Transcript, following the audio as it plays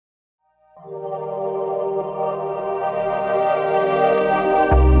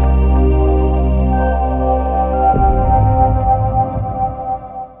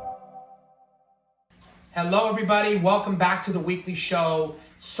everybody. Welcome back to the weekly show.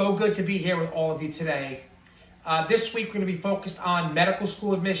 So good to be here with all of you today. This week we're going to be focused on medical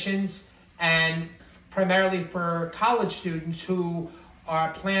school admissions and primarily for college students who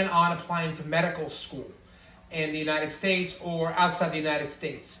plan on applying to medical school in the United States or outside the United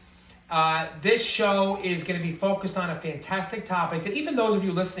States. This show is going to be focused on a fantastic topic that even those of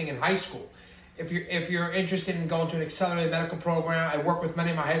you listening in high school, if you're interested in going to an accelerated medical program, I work with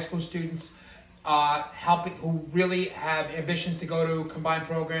many of my high school students who really have ambitions to go to combined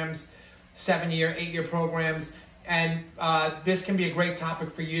programs, 7-year, 8-year programs, and this can be a great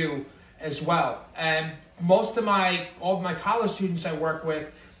topic for you as well. And all of my college students I work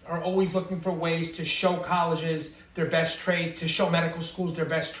with are always looking for ways to show colleges their best trade, to show medical schools their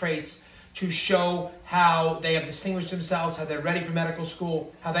best traits, to show how they have distinguished themselves, how they're ready for medical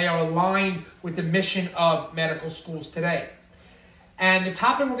school, how they are aligned with the mission of medical schools today. And the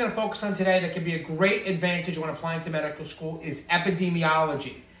topic we're going to focus on today that can be a great advantage when applying to medical school is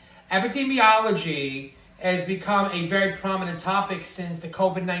epidemiology. Epidemiology has become a very prominent topic since the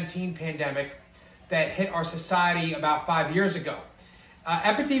COVID-19 pandemic that hit our society about 5 years ago.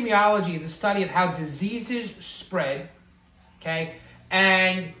 Epidemiology is a study of how diseases spread, okay,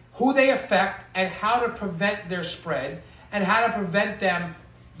 and who they affect and how to prevent their spread and how to prevent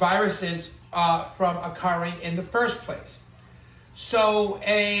viruses from occurring in the first place. So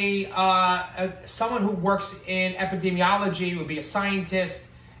someone who works in epidemiology would be a scientist,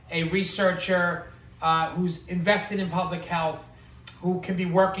 a researcher who's invested in public health, who can be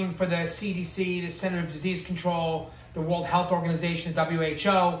working for the CDC, the Center for Disease Control, the World Health Organization, the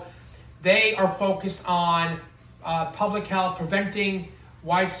WHO. They are focused on public health, preventing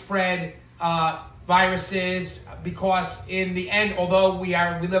widespread viruses, because in the end, although we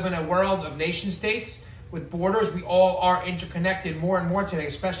live in a world of nation states with borders, we all are interconnected more and more today,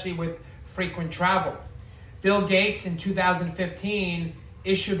 especially with frequent travel. Bill Gates in 2015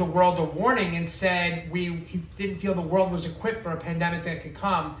 issued the world a warning and said he didn't feel the world was equipped for a pandemic that could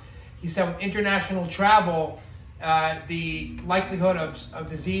come. He said with international travel, the likelihood of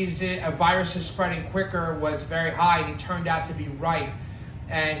diseases, of viruses spreading quicker was very high, and he turned out to be right.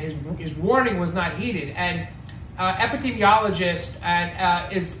 And his warning was not heeded. And epidemiologists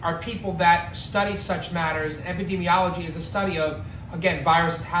are people that study such matters. Epidemiology is a study of, again,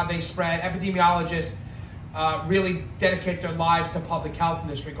 viruses, how they spread. Epidemiologists really dedicate their lives to public health in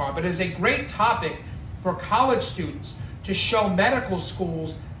this regard. But it is a great topic for college students to show medical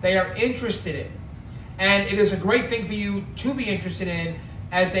schools they are interested in. And it is a great thing for you to be interested in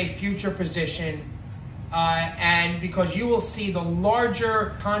as a future physician, and because you will see the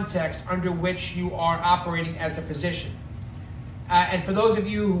larger context under which you are operating as a physician. And for those of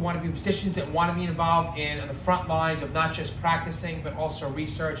you who want to be physicians that want to be involved in the front lines of not just practicing but also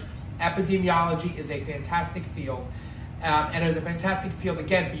research, epidemiology is a fantastic field. And it is a fantastic field,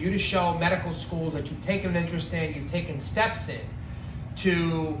 again, for you to show medical schools that you've taken an interest in, you've taken steps in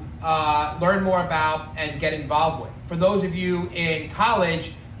to learn more about and get involved with. For those of you in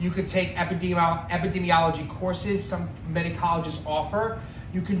college, you could take epidemiology courses. Many colleges offer.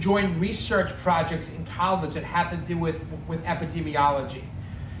 You can join research projects in college that have to do with epidemiology.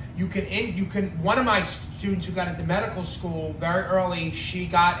 One of my students who got into medical school very early, she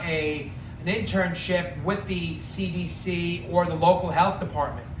got an internship with the CDC or the local health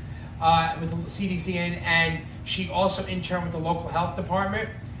department with the CDC and she also interned with the local health department.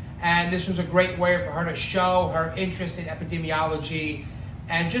 And this was a great way for her to show her interest in epidemiology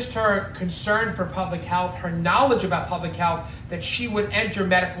and just her concern for public health, her knowledge about public health that she would enter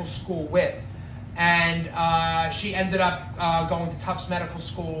medical school with. And she ended up going to Tufts Medical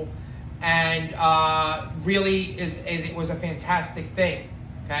School, and really it was a fantastic thing,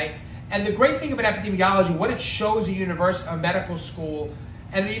 okay? And the great thing about epidemiology, what it shows a medical school,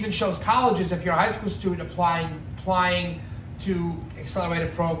 and it even shows colleges, if you're a high school student applying to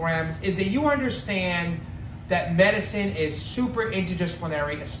accelerated programs, is that you understand that medicine is super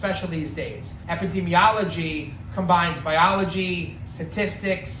interdisciplinary, especially these days. Epidemiology combines biology,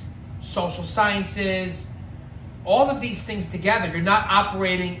 statistics, social sciences, all of these things together. You're not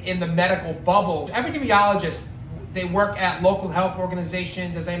operating in the medical bubble. Epidemiologists, they work at local health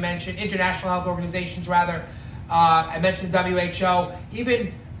organizations, as I mentioned, international health organizations rather. I mentioned WHO.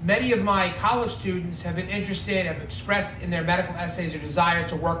 Even many of my college students have expressed in their medical essays a desire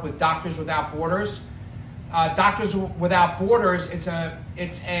to work with Doctors Without Borders. Doctors Without Borders, it's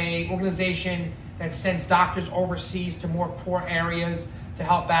a organization that sends doctors overseas to more poor areas to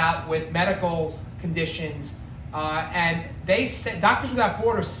help out with medical conditions. And Doctors Without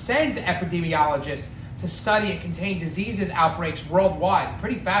Borders sends epidemiologists to study and contain diseases outbreaks worldwide.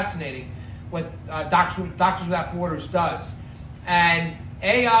 Pretty fascinating. what Doctors Without Borders does. And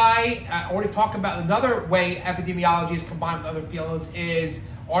AI, I already talked about another way epidemiology is combined with other fields is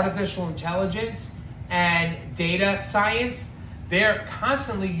artificial intelligence and data science. They're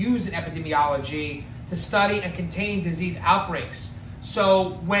constantly used in epidemiology to study and contain disease outbreaks.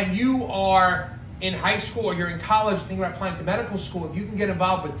 So when you are in high school or you're in college thinking about applying to medical school, if you can get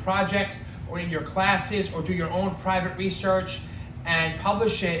involved with projects or in your classes or do your own private research and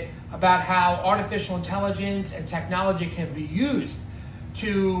publish it about how artificial intelligence and technology can be used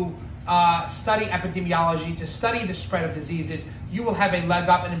to study epidemiology, to study the spread of diseases, you will have a leg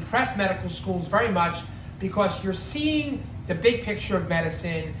up and impress medical schools very much because you're seeing the big picture of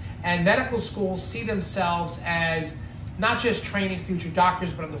medicine, and medical schools see themselves as not just training future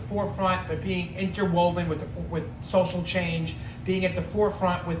doctors, but on the forefront, but being interwoven with social change, being at the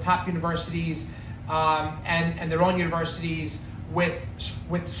forefront with top universities and their own universities with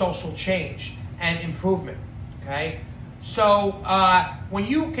social change and improvement. Okay, so when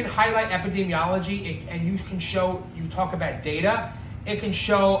you can highlight epidemiology and you can show, you talk about data, it can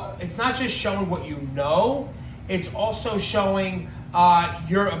show. It's not just showing what you know; it's also showing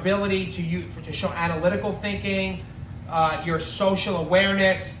your ability to show analytical thinking, your social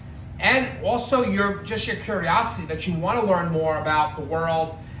awareness, and also your curiosity that you want to learn more about the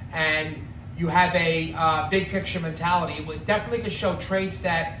world, and you have a big picture mentality. It definitely can show traits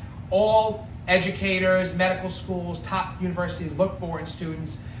that all educators, medical schools, top universities look for in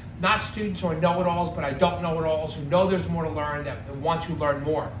students. Not students who are know-it-alls, but I don't know-it-alls, who know there's more to learn, that want to learn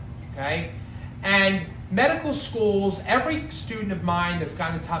more, okay? And medical schools, every student of mine that's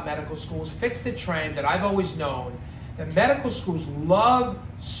gone to top medical schools fits the trend that I've always known, that medical schools love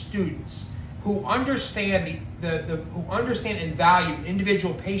students who understand who understand and value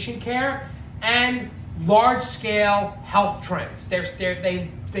individual patient care and large-scale health trends.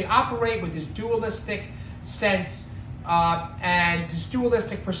 They operate with this dualistic sense and this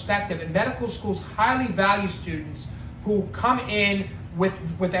dualistic perspective, and medical schools highly value students who come in with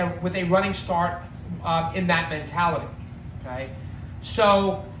a running start in that mentality. Okay,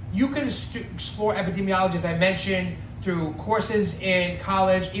 so you can explore epidemiology, as I mentioned, through courses in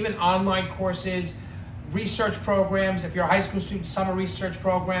college, even online courses, research programs. If you're a high school student, summer research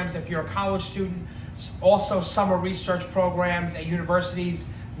programs. If you're a college student, also summer research programs at universities,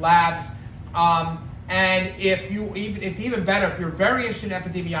 labs. And if even better, if you're very interested in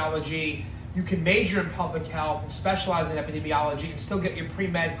epidemiology, you can major in public health and specialize in epidemiology and still get your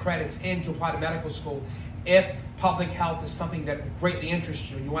pre-med credits in to apply to medical school if public health is something that greatly interests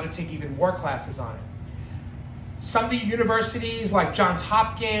you and you want to take even more classes on it. Some of the universities like Johns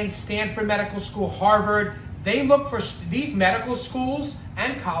Hopkins, Stanford Medical School, Harvard, they look for, these medical schools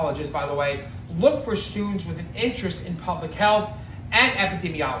and colleges, by the way, look for students with an interest in public health and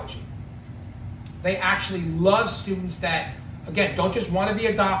epidemiology. They actually love students that, again, don't just want to be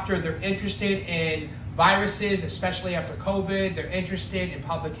a doctor. They're interested in viruses, especially after COVID. They're interested in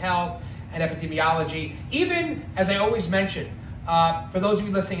public health and epidemiology. Even, as I always mention, for those of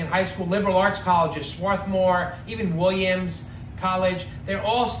you listening in high school, liberal arts colleges, Swarthmore, even Williams College, they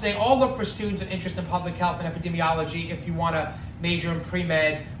all look for students with interest in public health and epidemiology if you want to major in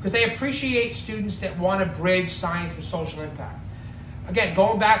pre-med, because they appreciate students that want to bridge science with social impact. Again,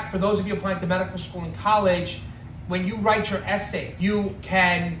 going back, for those of you applying to medical school and college, when you write your essay, you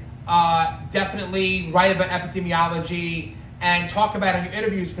can definitely write about epidemiology and talk about it in your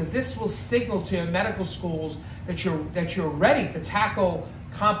interviews, because this will signal to medical schools that you're ready to tackle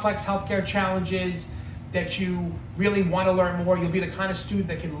complex healthcare challenges, that you really want to learn more. You'll be the kind of student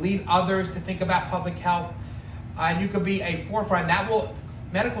that can lead others to think about public health, and you could be a forefront.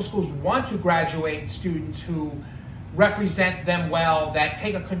 Medical schools want to graduate students who represent them well, that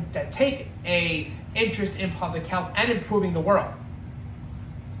take a interest in public health and improving the world.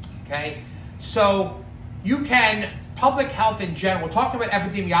 Okay, so you can, public health in general, we're talking about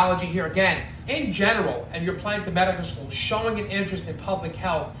epidemiology here again, in general, and you're applying to medical school, showing an interest in public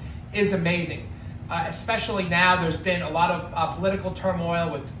health is amazing. Especially now, there's been a lot of political turmoil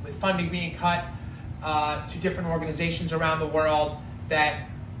with funding being cut to different organizations around the world that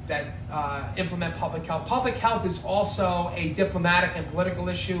implement public health. Public health is also a diplomatic and political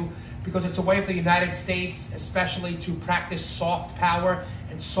issue because it's a way for the United States, especially, to practice soft power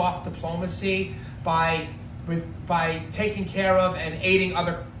and soft diplomacy by taking care of and aiding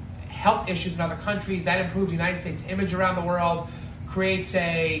other health issues in other countries. That improves the United States' image around the world, creates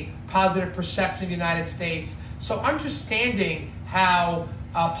a positive perception of the United States. So understanding how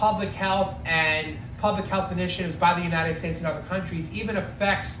public health and public health initiatives by the United States and other countries even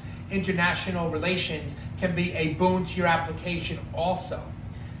affects international relations can be a boon to your application also.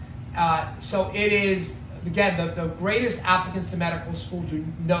 So it is, again, the greatest applicants to medical school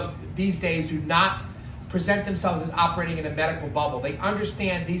these days do not present themselves as operating in a medical bubble. They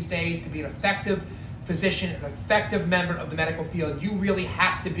understand these days to be an effective physician, an effective member of the medical field, you really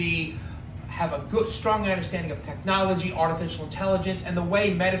have to have a good, strong understanding of technology, artificial intelligence, and the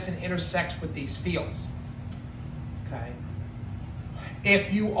way medicine intersects with these fields. Okay.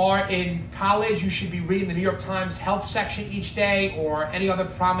 If you are in college, you should be reading the New York Times health section each day, or any other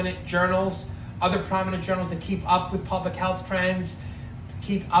prominent journals that keep up with public health trends,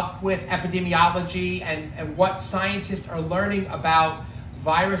 keep up with epidemiology and what scientists are learning about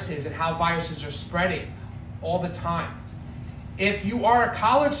viruses and how viruses are spreading all the time. If you are a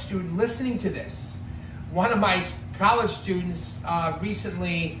college student listening to this, one of my college students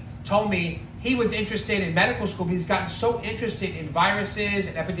recently told me he was interested in medical school, but he's gotten so interested in viruses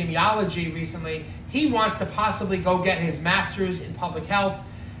and epidemiology recently, he wants to possibly go get his master's in public health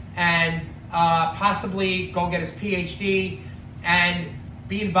and possibly go get his PhD and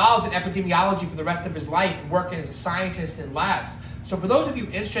be involved in epidemiology for the rest of his life and working as a scientist in labs. So for those of you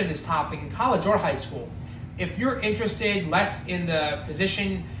interested in this topic in college or high school, if you're interested less in the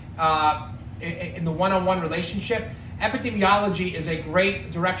physician, in the one-on-one relationship, epidemiology is a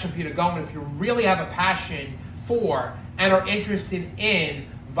great direction for you to go in if you really have a passion for and are interested in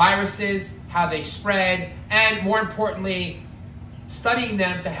viruses, how they spread, and more importantly, studying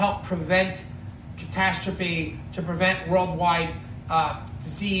them to help prevent catastrophe, to prevent worldwide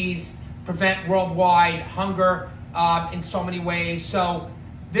disease, prevent worldwide hunger in so many ways. So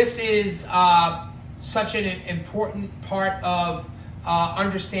this is such an important part of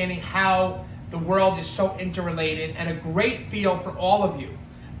understanding how the world is so interrelated, and a great field for all of you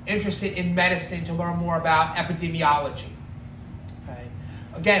interested in medicine to learn more about epidemiology. Okay.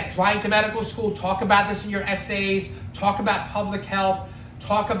 Again, applying to medical school, talk about this in your essays, talk about public health,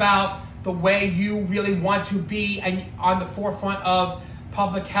 talk about the way you really want to be on the forefront of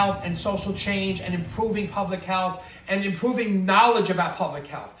public health and social change and improving public health and improving knowledge about public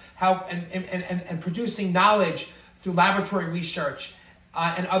health, and producing knowledge through laboratory research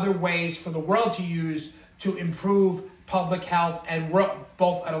and other ways for the world to use to improve public health, and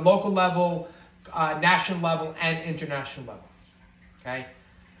both at a local level, national level, and international level. Okay?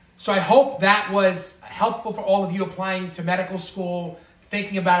 So I hope that was helpful for all of you applying to medical school,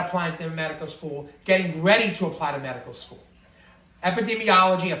 thinking about applying to medical school, getting ready to apply to medical school.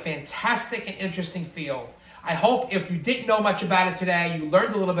 Epidemiology, a fantastic and interesting field. I hope if you didn't know much about it today, you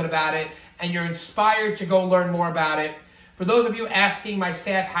learned a little bit about it, and you're inspired to go learn more about it. For those of you asking my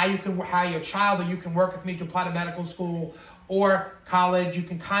staff how your child or you can work with me to apply to medical school or college, you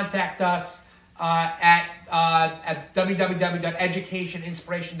can contact us at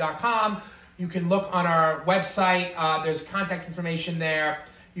www.educationinspiration.com. You can look on our website. There's contact information there.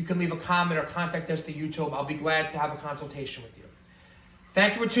 You can leave a comment or contact us through YouTube. I'll be glad to have a consultation with you.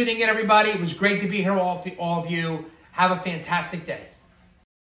 Thank you for tuning in, everybody. It was great to be here, all of you. Have a fantastic day.